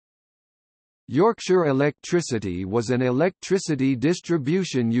Yorkshire Electricity was an electricity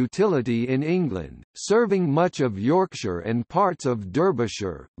distribution utility in England, serving much of Yorkshire and parts of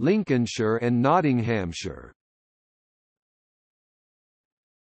Derbyshire, Lincolnshire and Nottinghamshire.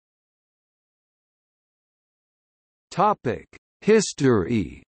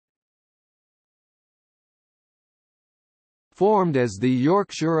 History. Formed as the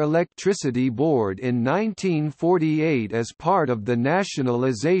Yorkshire Electricity Board in 1948 as part of the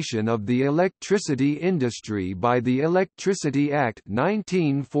nationalisation of the electricity industry by the Electricity Act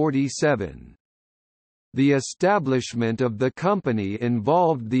 1947. The establishment of the company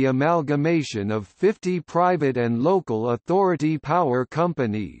involved the amalgamation of 50 private and local authority power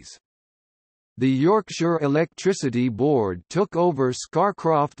companies. The Yorkshire Electricity Board took over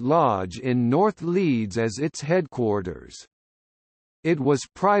Scarcroft Lodge in North Leeds as its headquarters. It was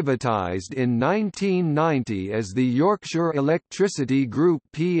privatised in 1990 as the Yorkshire Electricity Group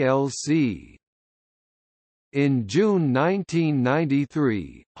plc. In June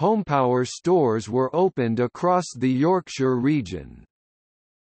 1993, HomePower stores were opened across the Yorkshire region.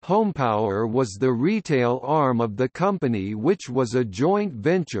 HomePower was the retail arm of the company, which was a joint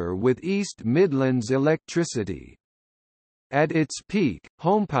venture with East Midlands Electricity. At its peak,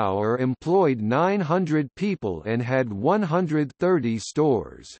 HomePower employed 900 people and had 130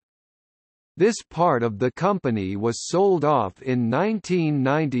 stores. This part of the company was sold off in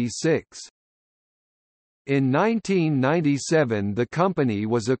 1996. In 1997 the company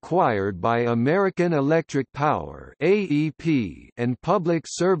was acquired by American Electric Power (AEP) and Public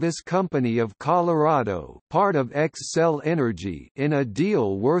Service Company of Colorado, part of Xcel Energy, in a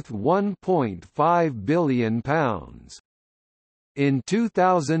deal worth £1.5 billion. In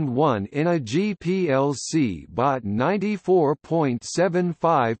 2001 Energy plc bought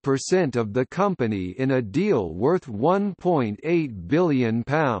 94.75% of the company in a deal worth £1.8 billion.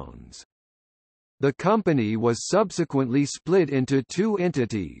 The company was subsequently split into two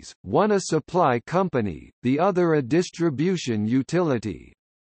entities, one a supply company, the other a distribution utility.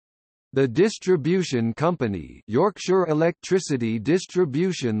 The distribution company, Yorkshire Electricity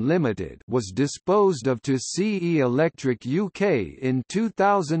Distribution Limited, was disposed of to CE Electric UK in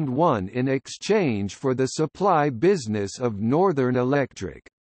 2001 in exchange for the supply business of Northern Electric.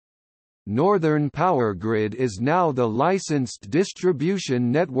 Northern Powergrid is now the licensed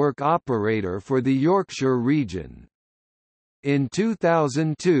distribution network operator for the Yorkshire region. In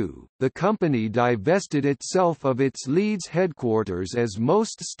 2002, the company divested itself of its Leeds headquarters as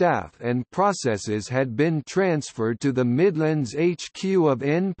most staff and processes had been transferred to the Midlands HQ of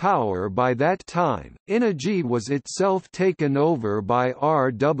N-Power. By that time, Energy was itself taken over by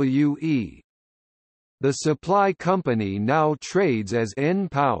RWE. The supply company now trades as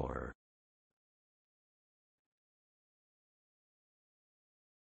N-Power.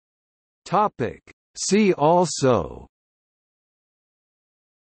 See also: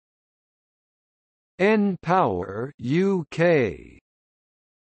 N-Power UK.